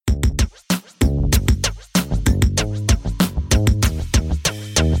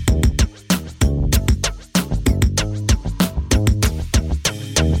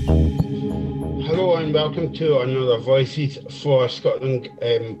welcome to another Voices for Scotland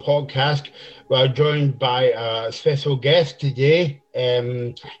podcast. We're joined by a special guest today,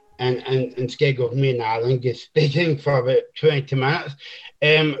 and instead of me and Alan is speaking for about 20 minutes.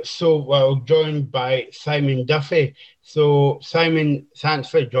 So we're joined by Simon Duffy. So Simon, thanks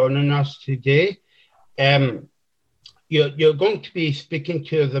for joining us today. You're going to be speaking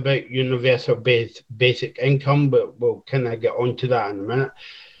to us about universal basic income, but we'll kind of get onto that in a minute.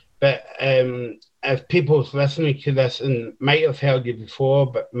 But if people's listening to this and might have heard you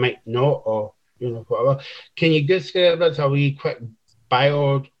before, but might not, or whatever, can you just give us a wee quick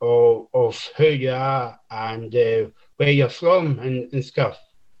bio of who you are and where you're from and stuff?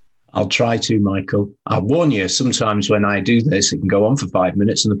 I'll try to, Michael. I warn you, sometimes when I do this, it can go on for 5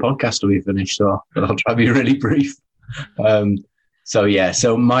 minutes and the podcast will be finished, but I'll try to be really brief.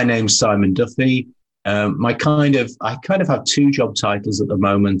 So my name's Simon Duffy. I kind of have two job titles at the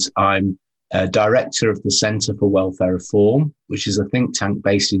moment. I'm director of the Centre for Welfare Reform, which is a think tank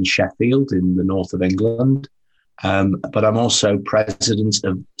based in Sheffield in the north of England. But I'm also president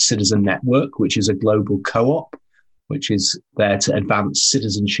of Citizen Network, which is a global co-op, which is there to advance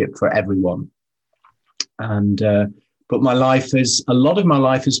citizenship for everyone. And but a lot of my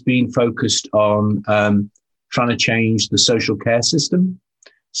life has been focused on trying to change the social care system.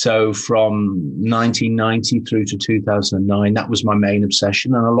 So from 1990 through to 2009, that was my main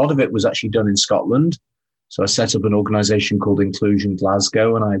obsession. And a lot of it was actually done in Scotland. So I set up an organisation called Inclusion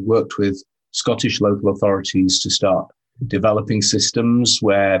Glasgow, and I worked with Scottish local authorities to start developing systems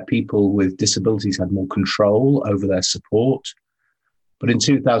where people with disabilities had more control over their support. But in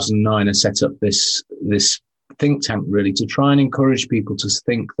 2009, I set up this think tank really to try and encourage people to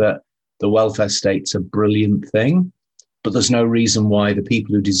think that the welfare state's a brilliant thing. But there's no reason why the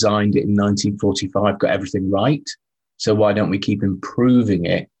people who designed it in 1945 got everything right. So why don't we keep improving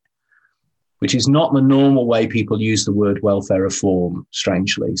it? Which is not the normal way people use the word welfare reform,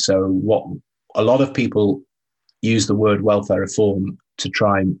 strangely. So what a lot of people use the word welfare reform to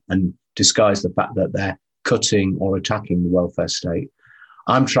try and disguise the fact that they're cutting or attacking the welfare state.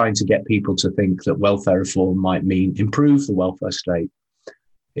 I'm trying to get people to think that welfare reform might mean improve the welfare state.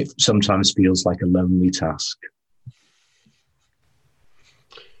 It sometimes feels like a lonely task.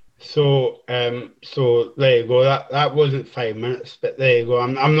 So there you go. That wasn't 5 minutes, but there you go.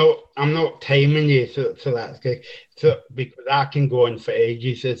 I'm not timing you, so that's good. So because I can go on for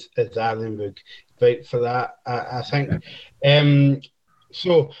ages, as Alan would fight for that. I think.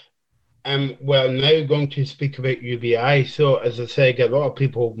 We're now going to speak about UBI. So as I said, a lot of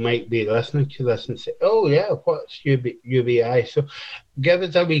people might be listening to this and say, "Oh yeah, what's UBI?" So give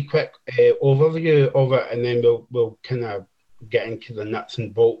us a wee quick overview of it, and then we'll kind of get into the nuts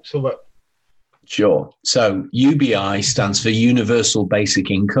and bolts of it. Sure. So UBI stands for Universal Basic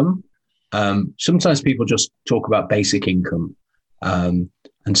Income. Sometimes people just talk about basic income, and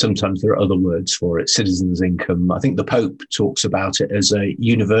sometimes there are other words for it, citizens' income. I think the Pope talks about it as a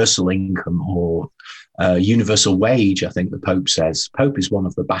universal income or universal wage, I think the Pope says. Pope is one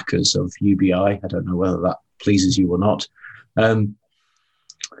of the backers of UBI. I don't know whether that pleases you or not. But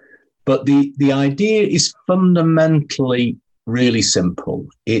the idea is fundamentally really simple.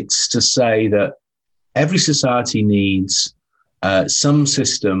 It's to say that every society needs some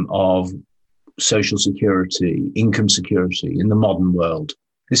system of social security, income security in the modern world.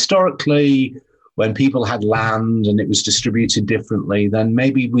 Historically, when people had land and it was distributed differently, then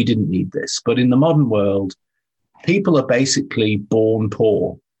maybe we didn't need this. But in the modern world, people are basically born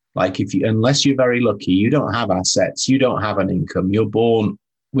poor. Like unless you're very lucky, you don't have assets, you don't have an income, you're born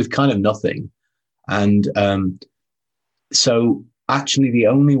with kind of nothing. And so actually the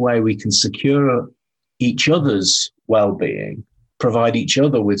only way we can secure each other's well-being, provide each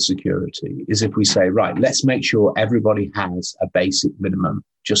other with security, is if we say, right, let's make sure everybody has a basic minimum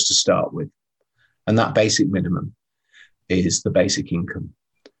just to start with. And that basic minimum is the basic income.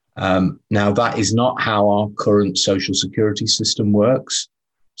 Now, that is not how our current social security system works.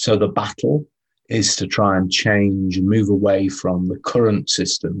 So the battle is to try and change and move away from the current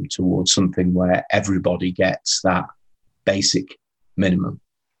system towards something where everybody gets that basic minimum.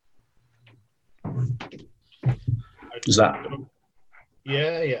 Is that?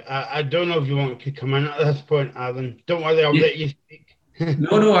 Yeah. I don't know if you want to come in at this point, Alan. Don't worry, I'll let you speak.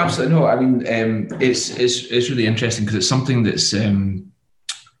 No, absolutely no. I mean, it's really interesting because it's something that's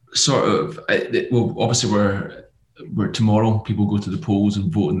sort of obviously we're tomorrow. People go to the polls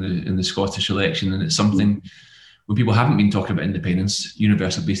and vote in the Scottish election, and it's something when people haven't been talking about independence.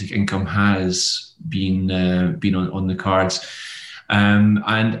 Universal basic income has been on the cards, and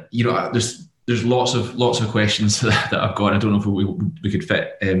there's there's lots of questions that I've got. I don't know if we could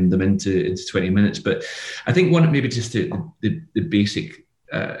fit them into 20 minutes, but I think one, maybe just the basic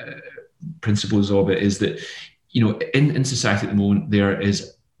principles of it is that, you know, in society at the moment, there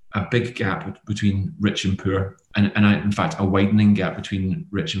is a big gap between rich and poor, and in fact, a widening gap between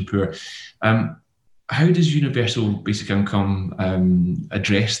rich and poor. How does universal basic income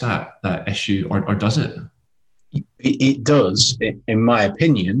address that issue, or does it? It does, in my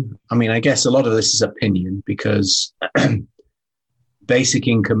opinion. I mean, I guess a lot of this is opinion, because basic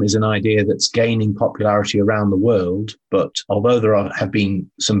income is an idea that's gaining popularity around the world. But although there have been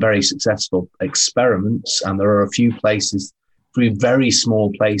some very successful experiments, and there are a few very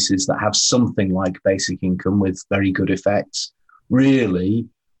small places that have something like basic income with very good effects, really,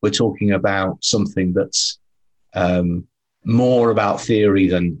 we're talking about something that's more about theory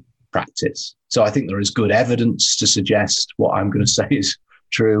than practice. So I think there is good evidence to suggest what I'm going to say is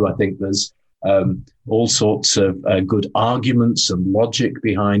true. I think there's all sorts of good arguments and logic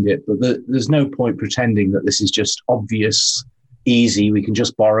behind it, but there's no point pretending that this is just obvious, easy. We can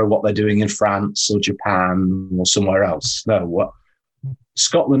just borrow what they're doing in France or Japan or somewhere else. No,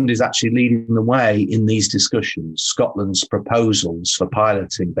 Scotland is actually leading the way in these discussions. Scotland's proposals for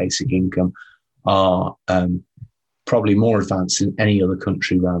piloting basic income are probably more advanced than any other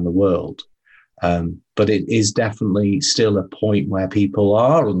country around the world. But it is definitely still a point where people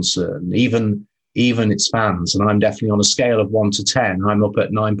are uncertain, even its fans. And I'm definitely on a scale of 1 to 10. I'm up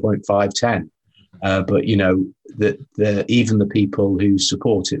at 9.5, 10. But, you know, even the people who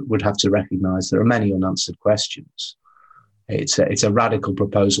support it would have to recognise there are many unanswered questions. It's a radical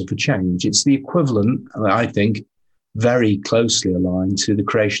proposal for change. It's the equivalent, I think, very closely aligned to the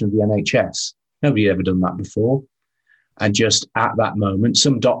creation of the NHS. Nobody had ever done that before. And just at that moment,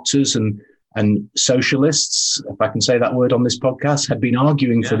 some doctors and socialists, if I can say that word on this podcast, had been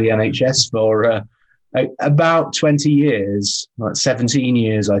arguing for the NHS for about 20 years, like 17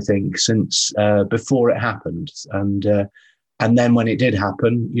 years, I think, since before it happened. And then when it did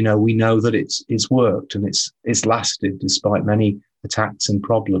happen, you know, we know that it's worked and it's lasted despite many attacks and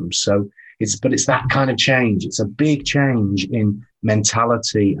problems. So it's that kind of change. It's a big change in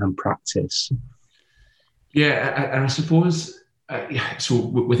mentality and practice. Yeah, and I suppose. So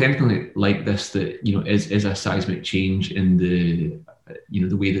with anything like this that, you know, is a seismic change in the, you know,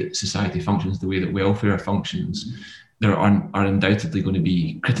 the way that society functions, the way that welfare functions, there are undoubtedly going to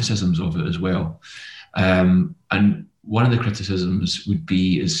be criticisms of it as well. And one of the criticisms would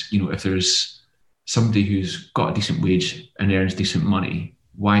be is, you know, if there's somebody who's got a decent wage and earns decent money,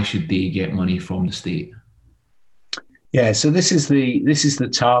 why should they get money from the state? Yeah, so this is the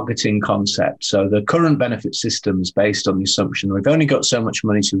targeting concept. So the current benefit system is based on the assumption we've only got so much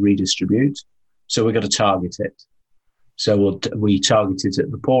money to redistribute, so we've got to target it. So we target it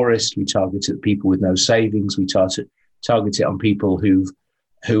at the poorest, we target it at people with no savings, we target it on people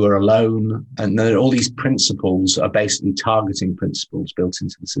who are alone, and then all these principles are basically targeting principles built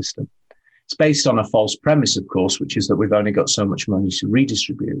into the system. It's based on a false premise, of course, which is that we've only got so much money to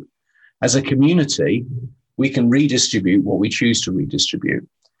redistribute. As a community, we can redistribute what we choose to redistribute.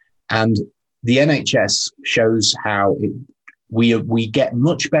 And the NHS shows how we get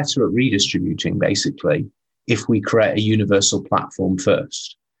much better at redistributing, basically, if we create a universal platform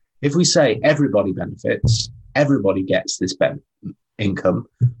first. If we say everybody benefits, everybody gets this income,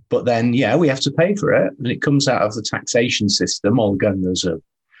 but then, we have to pay for it, and it comes out of the taxation system. Again, there's a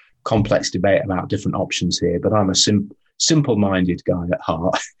complex debate about different options here, but I'm a simple-minded guy at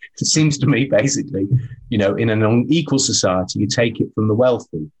heart. It seems to me, basically, you know, in an unequal society, you take it from the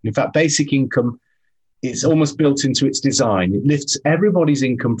wealthy. In fact, basic income, it's almost built into its design. It lifts everybody's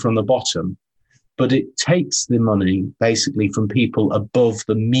income from the bottom, but it takes the money basically from people above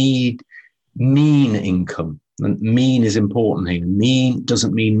the mean income. And mean is important here. Mean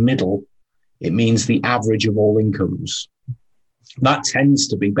doesn't mean middle. It means the average of all incomes. That tends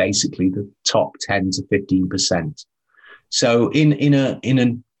to be basically the top 10 to 15%. So in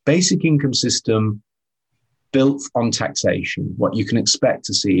a basic income system built on taxation, what you can expect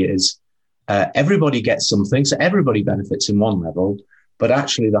to see is everybody gets something, so everybody benefits in one level, but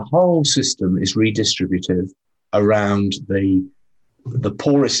actually the whole system is redistributive around the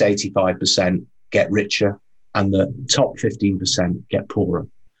poorest 85% get richer and the top 15% get poorer.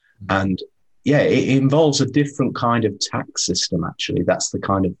 And it involves a different kind of tax system, actually. That's the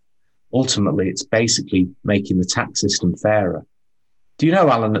kind of, ultimately, it's basically making the tax system fairer. Do you know,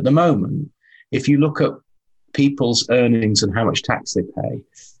 Alan, at the moment, if you look at people's earnings and how much tax they pay,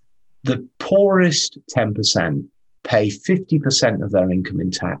 the poorest 10% pay 50% of their income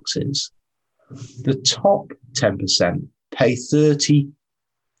in taxes. The top 10% pay 30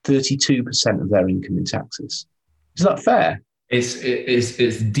 32% of their income in taxes. Is that fair?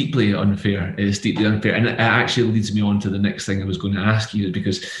 It's deeply unfair. It's deeply unfair, and it actually leads me on to the next thing I was going to ask you,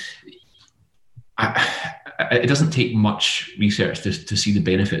 because it doesn't take much research to see the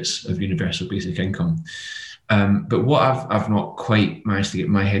benefits of universal basic income. But what I've not quite managed to get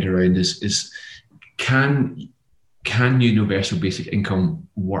my head around is can universal basic income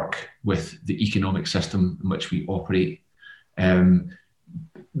work with the economic system in which we operate?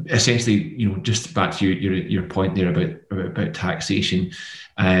 Essentially, just back to your point there about taxation,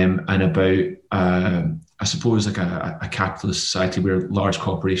 and about I suppose like a capitalist society where large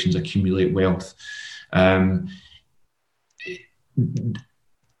corporations accumulate wealth.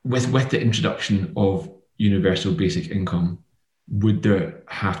 With the introduction of universal basic income, would there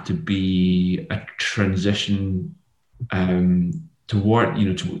have to be a transition toward,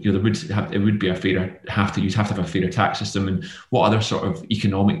 it would be you'd have to have a fairer tax system? And what other sort of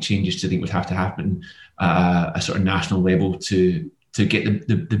economic changes do you think would have to happen at a sort of national level to get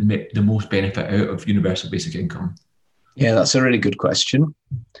the most benefit out of universal basic income? Yeah, that's a really good question.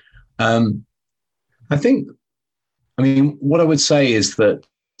 What I would say is that,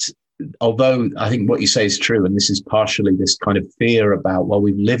 although I think what you say is true, and this is partially this kind of fear about, well,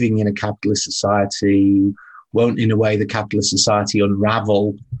 we're living in a capitalist society, won't in a way the capitalist society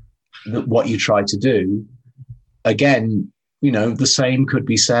unravel what you try to do? Again, the same could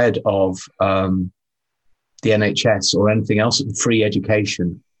be said of the NHS or anything else, free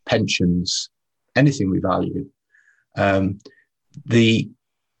education, pensions, anything we value. The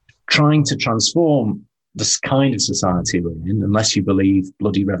trying to transform this kind of society we're in, unless you believe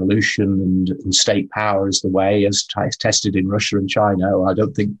bloody revolution and state power is the way, as tested in Russia and China, or I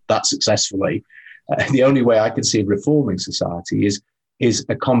don't think that successfully. The only way I can see of reforming society is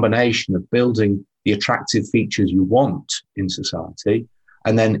a combination of building the attractive features you want in society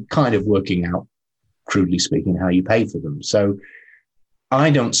and then kind of working out, crudely speaking, how you pay for them. So I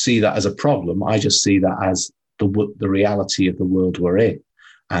don't see that as a problem. I just see that as the reality of the world we're in.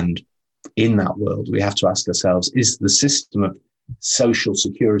 And in that world, we have to ask ourselves, is the system of social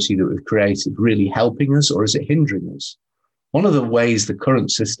security that we've created really helping us, or is it hindering us? One of the ways the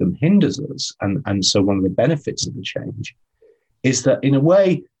current system hinders us, and so one of the benefits of the change, is that in a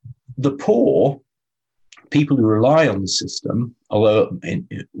way, the poor, people who rely on the system, although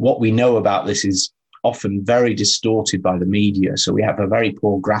what we know about this is often very distorted by the media, so we have a very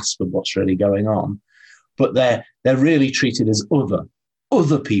poor grasp of what's really going on, but they're really treated as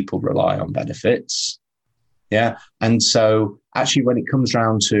other people rely on benefits. Yeah. And so actually, when it comes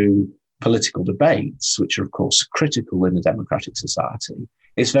down to political debates, which are, of course, critical in a democratic society,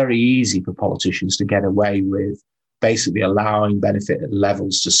 it's very easy for politicians to get away with basically allowing benefit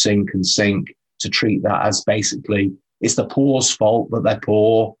levels to sink, to treat that as basically it's the poor's fault that they're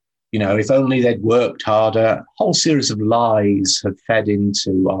poor. If only they'd worked harder. A whole series of lies have fed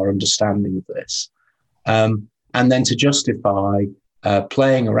into our understanding of this. And then to justify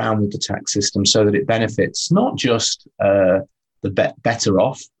playing around with the tax system so that it benefits not just the better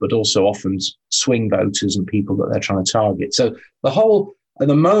off, but also often swing voters and people that they're trying to target. So at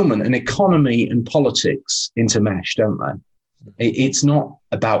the moment, an economy and politics intermesh, don't they? It's not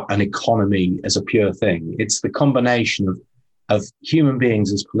about an economy as a pure thing. It's the combination of human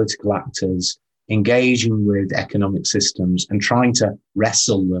beings as political actors engaging with economic systems and trying to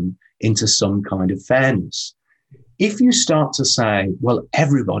wrestle them into some kind of fairness. If you start to say, well,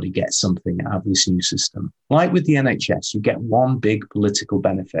 everybody gets something out of this new system, like with the NHS, you get one big political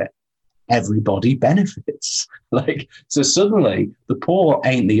benefit, everybody benefits. So suddenly the poor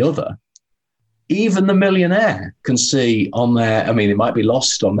ain't the other. Even the millionaire can see on their, it might be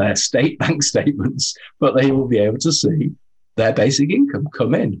lost on their state bank statements, but they will be able to see their basic income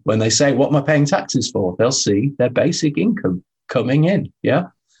come in. When they say, what am I paying taxes for? They'll see their basic income coming in. Yeah.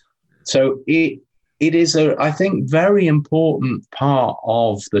 So it is I think, very important part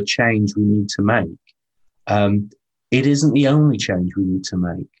of the change we need to make. It isn't the only change we need to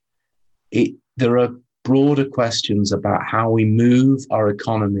make. There are broader questions about how we move our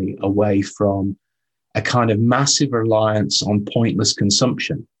economy away from a kind of massive reliance on pointless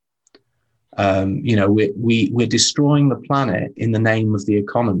consumption. We're destroying the planet in the name of the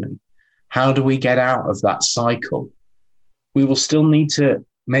economy. How do we get out of that cycle? We will still need to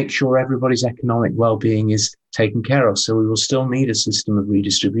make sure everybody's economic well-being is taken care of. So we will still need a system of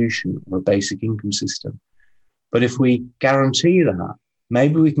redistribution or a basic income system. But if we guarantee that,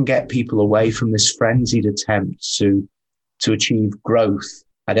 maybe we can get people away from this frenzied attempt to achieve growth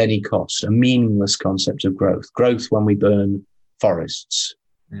at any cost, a meaningless concept of growth when we burn forests,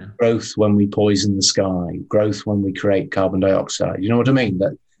 growth when we poison the sky, growth when we create carbon dioxide. You know what I mean?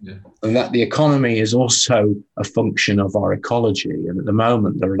 And that the economy is also a function of our ecology. And at the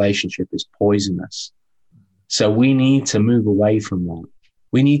moment, the relationship is poisonous. So we need to move away from that.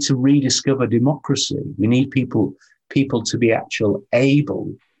 We need to rediscover democracy. We need people to be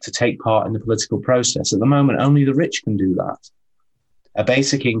able to take part in the political process. At the moment, only the rich can do that. A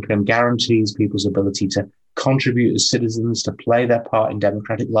basic income guarantees people's ability to contribute as citizens, to play their part in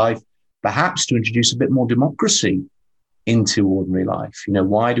democratic life, perhaps to introduce a bit more democracy into ordinary life.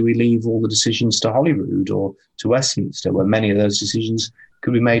 Why do we leave all the decisions to Holyrood or to Westminster, where many of those decisions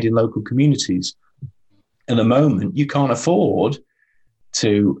could be made in local communities? At the moment, you can't afford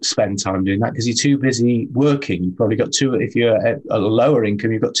to spend time doing that because you're too busy working. You've probably got if you're at a lower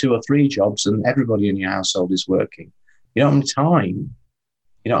income, you've got 2 or 3 jobs and everybody in your household is working. You don't have time.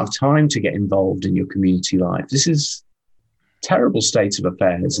 You don't have time to get involved in your community life. This is a terrible state of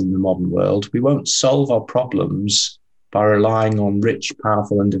affairs in the modern world. We won't solve our problems by relying on rich,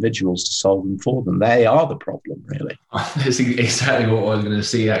 powerful individuals to solve them for them. They are the problem, really. That's exactly what I was going to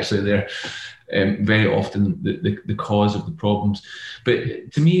say, actually, there. Very often the cause of the problems.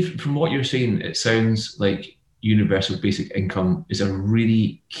 But to me, from what you're saying, it sounds like universal basic income is a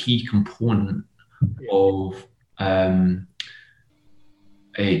really key component of the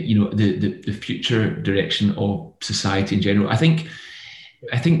future direction of society in general. I think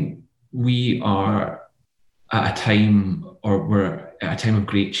we are at a time, or we're at a time of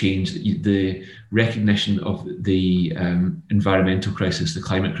great change. The recognition of the environmental crisis, the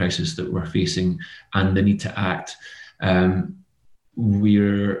climate crisis that we're facing, and the need to act.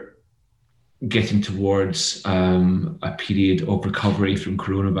 We're getting towards a period of recovery from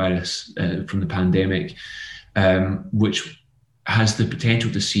coronavirus, from the pandemic, which has the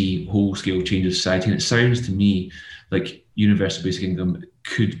potential to see whole-scale change of society. And it sounds to me like universal basic income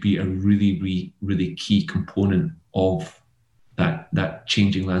could be a really, really key component of that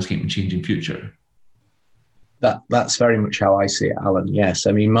changing landscape and changing future. That's very much how I see it, Alan. Yes.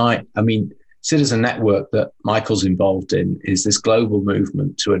 I mean, Citizen Network that Michael's involved in is this global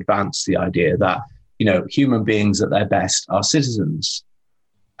movement to advance the idea that, human beings at their best are citizens.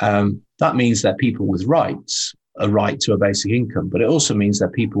 That means they're people with rights, a right to a basic income, but it also means they're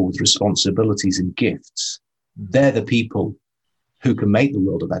people with responsibilities and gifts. They're the people who can make the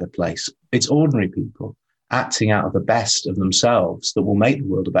world a better place. It's ordinary people acting out of the best of themselves that will make the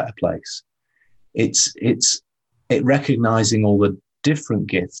world a better place. It's recognizing all the different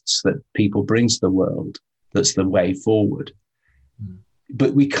gifts that people bring to the world that's the way forward.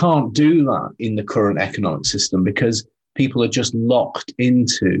 But we can't do that in the current economic system because people are just locked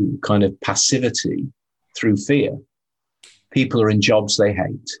into kind of passivity through fear. People are in jobs they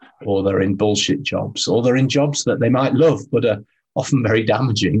hate, or they're in bullshit jobs, or they're in jobs that they might love but are often very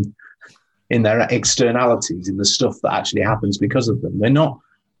damaging in their externalities, in the stuff that actually happens because of them.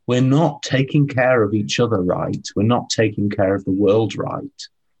 We're not taking care of each other right. We're not taking care of the world right.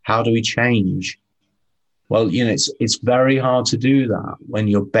 How do we change? Well, it's very hard to do that when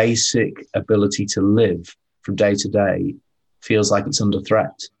your basic ability to live from day to day feels like it's under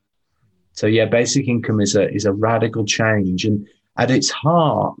threat. So yeah, basic income is a radical change. And at its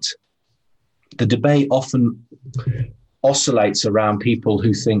heart, the debate often oscillates around people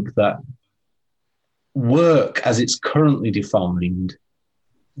who think that work as it's currently defined,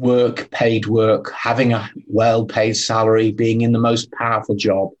 paid work, having a well-paid salary, being in the most powerful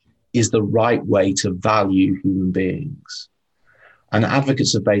job is the right way to value human beings. And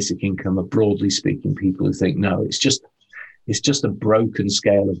advocates of basic income are, broadly speaking, people who think, no, it's just a broken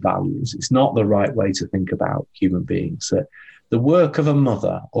scale of values. It's not the right way to think about human beings. The work of a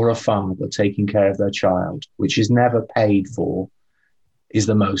mother or a father taking care of their child, which is never paid for, is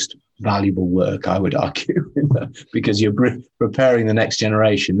the most valuable work, I would argue, because you're preparing the next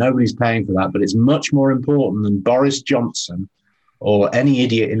generation. Nobody's paying for that, but it's much more important than Boris Johnson or any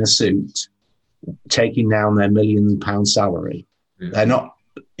idiot in a suit taking down their £1 million salary. Yeah. They're not,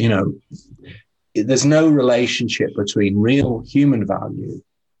 there's no relationship between real human value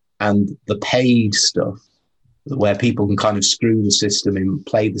and the paid stuff where people can kind of screw the system and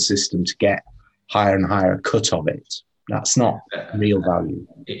play the system to get higher and higher cut of it. That's not real value.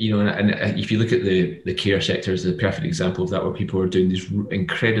 And if you look at the care sector as the perfect example of that, where people are doing these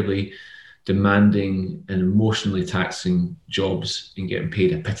incredibly demanding and emotionally taxing jobs and getting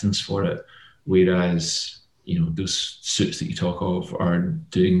paid a pittance for it, whereas those suits that you talk of are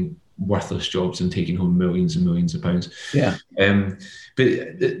doing worthless jobs and taking home millions and millions of pounds. Yeah. But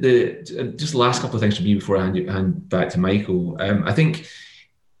just the last couple of things from me before I hand back to Michael. I think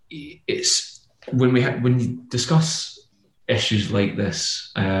it's when you discuss issues like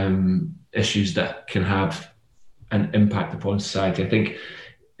this, issues that can have an impact upon society, I think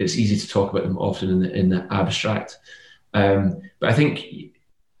it's easy to talk about them often in the abstract. But I think,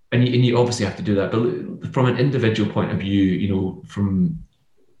 and you obviously have to do that, but from an individual point of view, from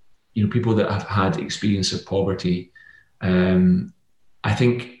people that have had experience of poverty, I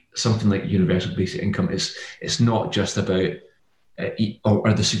think something like universal basic income it's not just about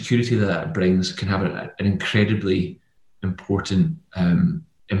or the security that it brings can have an incredibly important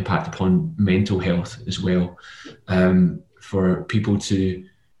impact upon mental health as well, for people to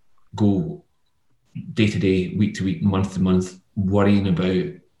go day to day, week to week, month to month, worrying about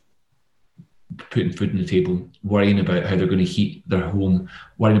putting food on the table, worrying about how they're going to heat their home,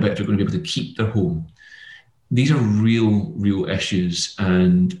 worrying about if they're going to be able to keep their home. These are real issues,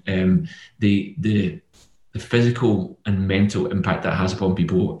 and the physical and mental impact that has upon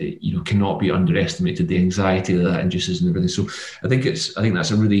people, cannot be underestimated. The anxiety that induces and everything. So I think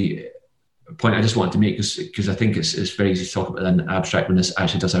that's a really point I just wanted to make, because I think it's very easy to talk about an abstract when this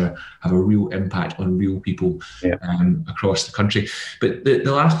actually does have a real impact on real people across the country. But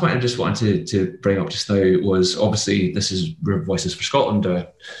the last point I just wanted to bring up just now was, obviously this is Voices for Scotland,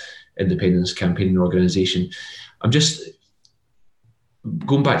 independence campaigning organisation. I'm just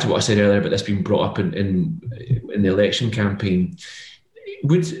going back to what I said earlier about this being brought up in the election campaign.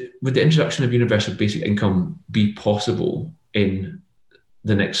 Would the introduction of universal basic income be possible in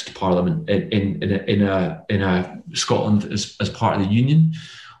the next Parliament in a Scotland as part of the Union,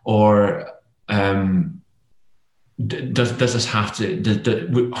 or does this have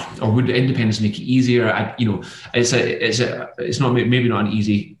to, or would independence make it easier? It's not maybe not an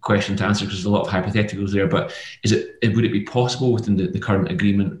easy question to answer because there's a lot of hypotheticals there. But would it be possible within the current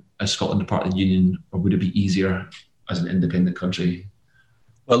agreement as Scotland a part of the Union, or would it be easier as an independent country?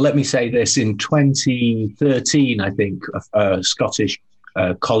 Well, let me say this: in 2013, I think a Scottish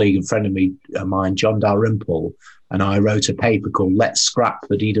colleague and friend of mine, John Dalrymple, and I wrote a paper called "Let's Scrap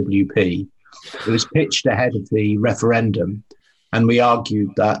the DWP." It was pitched ahead of the referendum, and we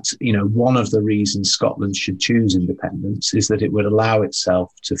argued that, one of the reasons Scotland should choose independence is that it would allow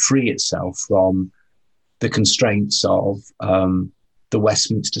itself to free itself from the constraints of the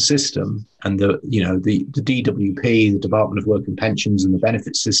Westminster system and the DWP, the Department of Work and Pensions, and the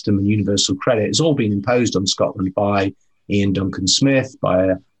benefit system and universal credit has all been imposed on Scotland by Ian Duncan Smith, by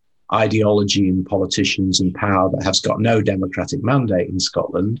an ideology and politicians in power that has got no democratic mandate in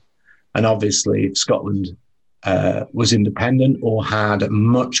Scotland. And obviously, if Scotland was independent or had a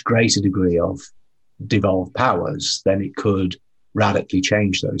much greater degree of devolved powers, then it could radically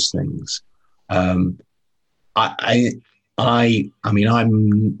change those things. I mean,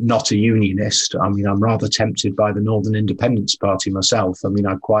 I'm not a unionist. I mean, I'm rather tempted by the Northern Independence Party myself. I mean,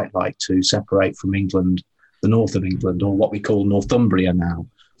 I'd quite like to separate from England the north of England, or what we call Northumbria now.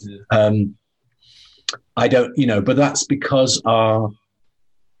 Yeah. I don't, but that's because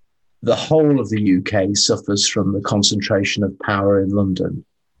the whole of the UK suffers from the concentration of power in London,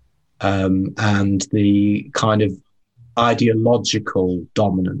 and the kind of ideological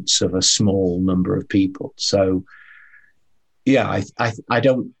dominance of a small number of people. So, yeah,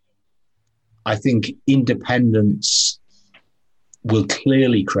 I think independence will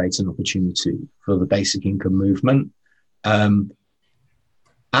clearly create an opportunity for the basic income movement.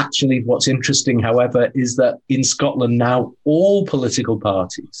 Actually, what's interesting, however, is that in Scotland now, all political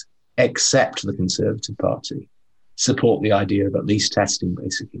parties, except the Conservative Party, support the idea of at least testing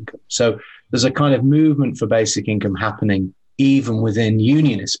basic income. So there's a kind of movement for basic income happening even within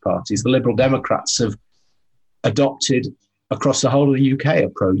unionist parties. The Liberal Democrats have adopted across the whole of the UK a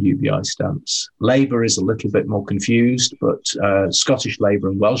pro-UBI stance. Labour is a little bit more confused, but Scottish Labour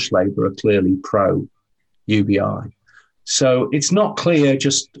and Welsh Labour are clearly pro-UBI. So it's not clear,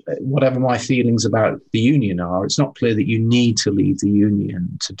 just whatever my feelings about the union are, it's not clear that you need to leave the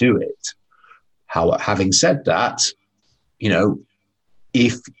union to do it. Having said that,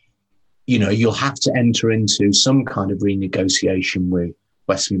 if, you'll have to enter into some kind of renegotiation with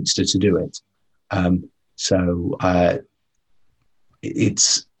Westminster to do it.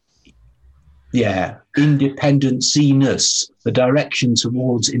 It's, independency-ness, the direction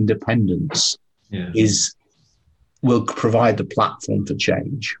towards independence will provide the platform for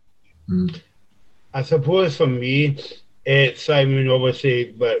change. I suppose for me, Simon,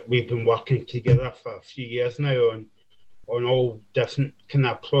 obviously, but we've been working together for a few years now on all different kind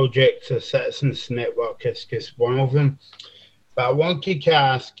of projects. The Citizens Network is just one of them. But I wanted to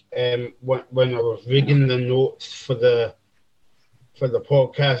ask, when I was reading the notes for the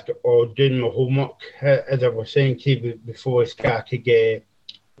podcast or doing my homework, as I was saying to you before we started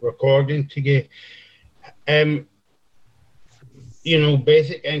recording today,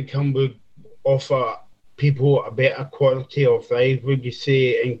 basic income would offer people a better quality of life, would you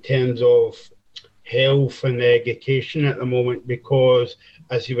say, in terms of health and education at the moment? Because,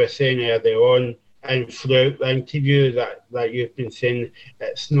 as you were saying earlier on, and throughout the interview that you've been saying,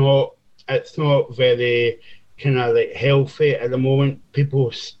 it's not very kind of like healthy at the moment.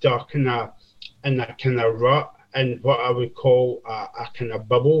 People stuck in a kind of rut and what I would call a kind of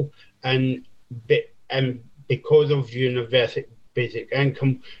bubble, and because of universal basic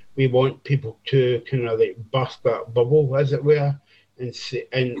income, we want people to kind of like bust that bubble, as it were,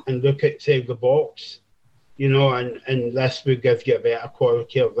 and look outside the box, you know, and this would give you a better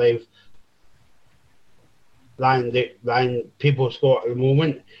quality of life than people's got at the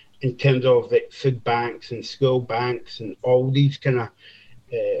moment, in terms of like food banks and school banks and all these kind of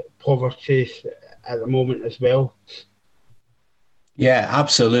poverty at the moment as well. Yeah,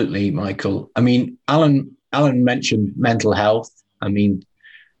 absolutely, Michael. I mean, Alan mentioned mental health. I mean,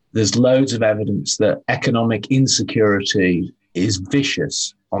 there's loads of evidence that economic insecurity is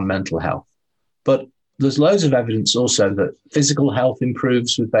vicious on mental health. But there's loads of evidence also that physical health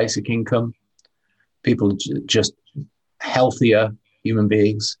improves with basic income. People just healthier human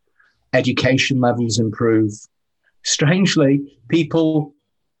beings. Education levels improve. Strangely, people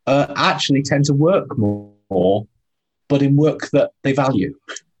actually tend to work more, but in work that they value.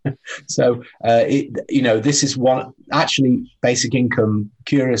 So, this is one, actually, basic income,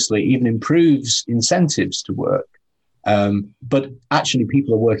 curiously, even improves incentives to work. But actually,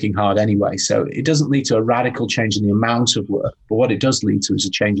 people are working hard anyway. So it doesn't lead to a radical change in the amount of work. But what it does lead to is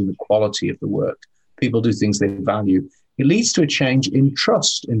a change in the quality of the work. People do things they value. It leads to a change in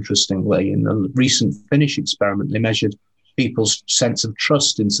trust, interestingly. In the recent Finnish experiment, they measured people's sense of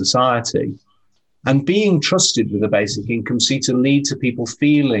trust in society. And being trusted with a basic income seemed to lead to people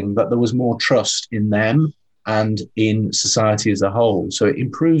feeling that there was more trust in them and in society as a whole. So it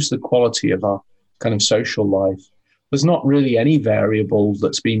improves the quality of our kind of social life. There's not really any variable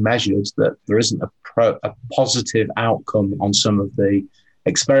that's been measured that there isn't a positive outcome on some of the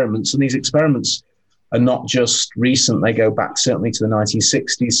experiments. And these experiments are not just recent. They go back certainly to the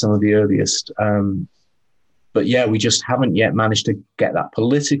 1960s, some of the earliest. But yeah, we just haven't yet managed to get that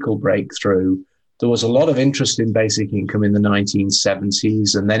political breakthrough. There was a lot of interest in basic income in the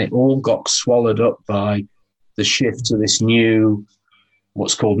 1970s, and then it all got swallowed up by the shift to this new,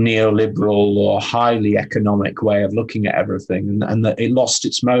 what's called neoliberal or highly economic way of looking at everything. And that it lost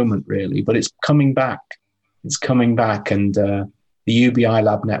its moment, really, but it's coming back. It's coming back. And the UBI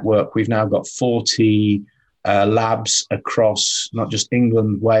Lab Network, we've now got 40 labs across not just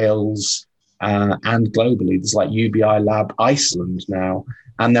England, Wales, and globally. There's like UBI Lab Iceland now.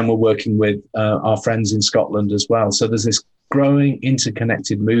 And then we're working with our friends in Scotland as well. So there's this growing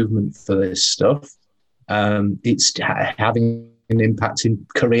interconnected movement for this stuff. It's having an impact in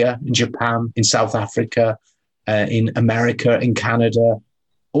Korea, in Japan, in South Africa, in America, in Canada.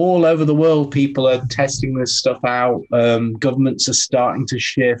 All over the world, people are testing this stuff out. Governments are starting to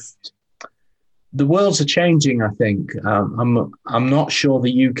shift. The worlds are changing, I think. I'm not sure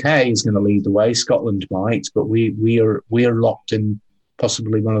the UK is going to lead the way. Scotland might, but we are locked in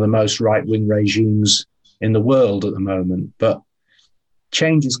possibly one of the most right-wing regimes in the world at the moment. But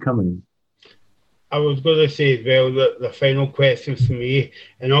change is coming. I was going to say as well that the final question for me,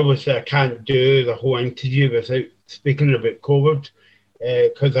 and obviously I can't do the whole interview without speaking about COVID,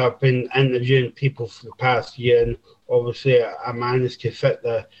 because I've been interviewing people for the past year, and obviously I managed to fit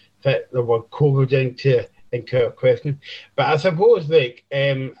the word COVID into a question. But I suppose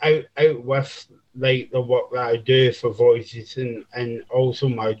out with like the work that I do for Voices and also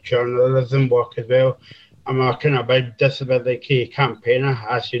my journalism work as well, I'm a kind of big disability campaigner,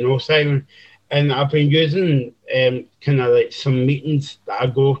 as you know, Simon. And I've been using kind of like some meetings that I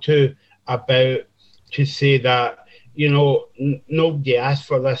go to about to say that, you know, nobody asked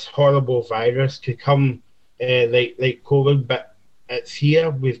for this horrible virus to come like COVID, but it's here.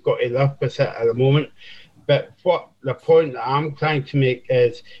 We've got to live with it at the moment. But what the point that I'm trying to make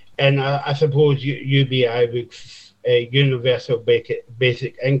is, and I suppose UBI would, universal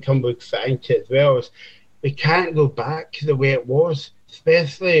basic income would fit into it as well, is we can't go back to the way it was,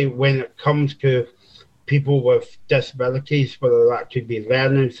 especially when it comes to people with disabilities, whether that could be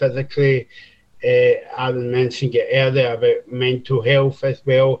learning physically. Alan mentioned it earlier about mental health as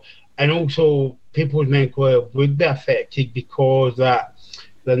well. And also people's mental health would be affected because that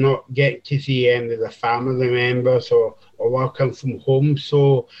they're not getting to see any of their family members or working from home.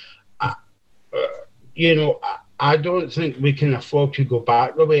 So, I don't think we can afford to go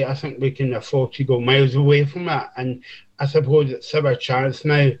back the way. I think we can afford to go miles away from it. And I suppose it's our chance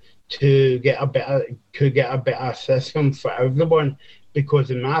now to get a better system for everyone, because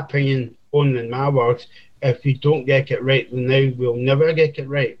in my opinion, only in my words, if we don't get it right now, we'll never get it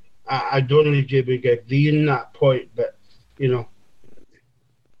right. I don't know if you would agree on that point, but,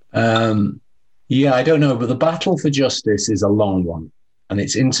 Yeah, I don't know, but the battle for justice is a long one, and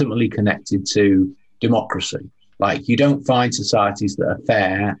it's intimately connected to democracy. Like, you don't find societies that are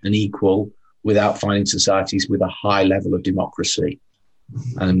fair and equal without finding societies with a high level of democracy.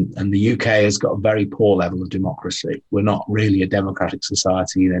 And the UK has got a very poor level of democracy. We're not really a democratic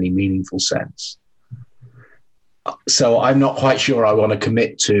society in any meaningful sense. So I'm not quite sure I want to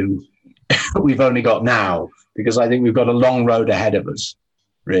commit to we've only got now, because I think we've got a long road ahead of us,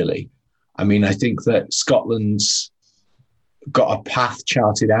 really. I mean, I think that Scotland's got a path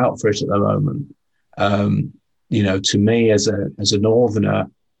charted out for it at the moment. To me, as a northerner,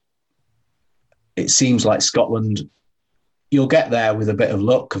 it seems like Scotland, you'll get there with a bit of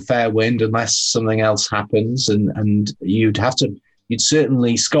luck, a fair wind, unless something else happens. And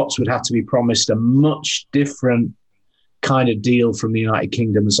Scots would have to be promised a much different kind of deal from the United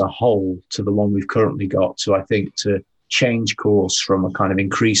Kingdom as a whole to the one we've currently got to change course from a kind of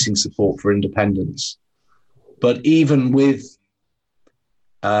increasing support for independence. But even with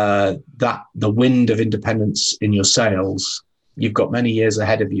the wind of independence in your sails, you've got many years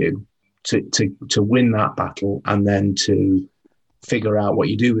ahead of you to win that battle and then to figure out what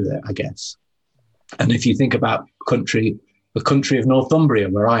you do with it, I guess. And if you think about the country of Northumbria,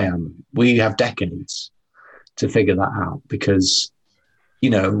 where I am, we have decades to figure that out, because,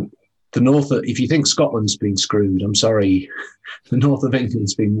 if you think Scotland's been screwed, I'm sorry, the north of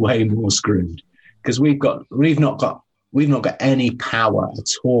England's been way more screwed, because we've not got any power at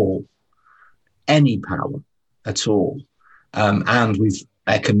all, and we've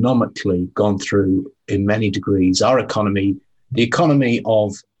economically gone through, in many degrees, our economy, the economy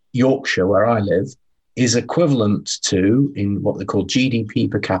of Yorkshire, where I live, is equivalent to, in what they call GDP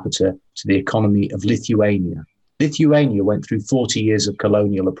per capita, to the economy of Lithuania. Lithuania went through 40 years of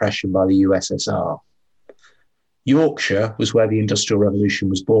colonial oppression by the USSR. Yorkshire was where the Industrial Revolution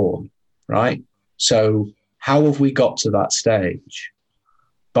was born, right? So how have we got to that stage?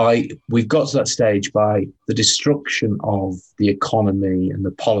 We've got to that stage by the destruction of the economy and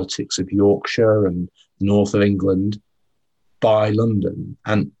the politics of Yorkshire and north of England by London.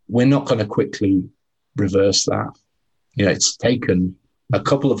 And we're not going to quickly reverse that. It's taken a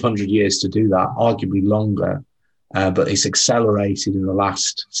couple of 100 years to do that, arguably longer, but it's accelerated in the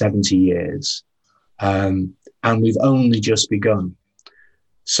last 70 years. And we've only just begun.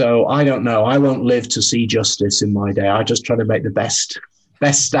 So I don't know. I won't live to see justice in my day. I just try to make the best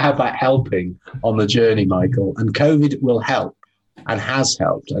stab at helping on the journey, Michael. And COVID will help and has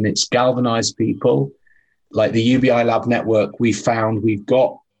helped. And it's galvanized people. Like the UBI Lab network, we found we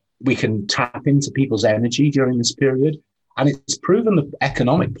can tap into people's energy during this period. And it's proven the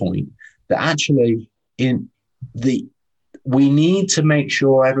economic point that actually we need to make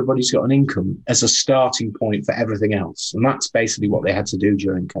sure everybody's got an income as a starting point for everything else. And that's basically what they had to do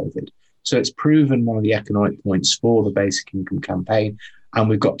during COVID. So it's proven one of the economic points for the basic income campaign. And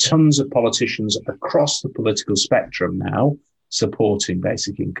we've got tons of politicians across the political spectrum now supporting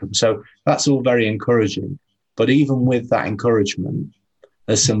basic income. So that's all very encouraging. But even with that encouragement,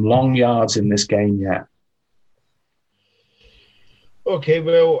 there's some long yards in this game yet. Okay,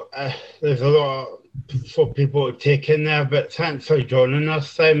 well, there's a lot for people to take in there, but thanks for joining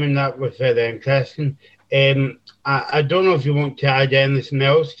us, Simon. That was very interesting. I don't know if you want to add anything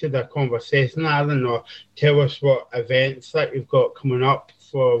else to the conversation, Alan, or tell us what events that you've got coming up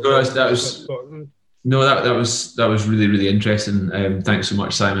for Scotland. No, that was really, really interesting. Thanks so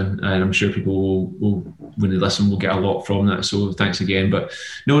much, Simon. And I'm sure people will, when they listen, will get a lot from that. So thanks again. But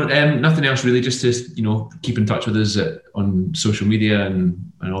no, nothing else really. Just to keep in touch with us on social media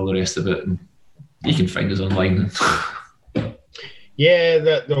and all the rest of it. And you can find us online. Yeah,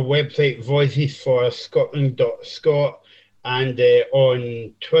 the website voicesforscotland.scot and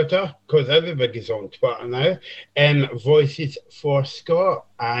on Twitter, because everybody's on Twitter now, Voices for Scot.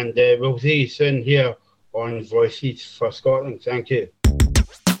 And we'll see you soon here on Voices for Scotland. Thank you.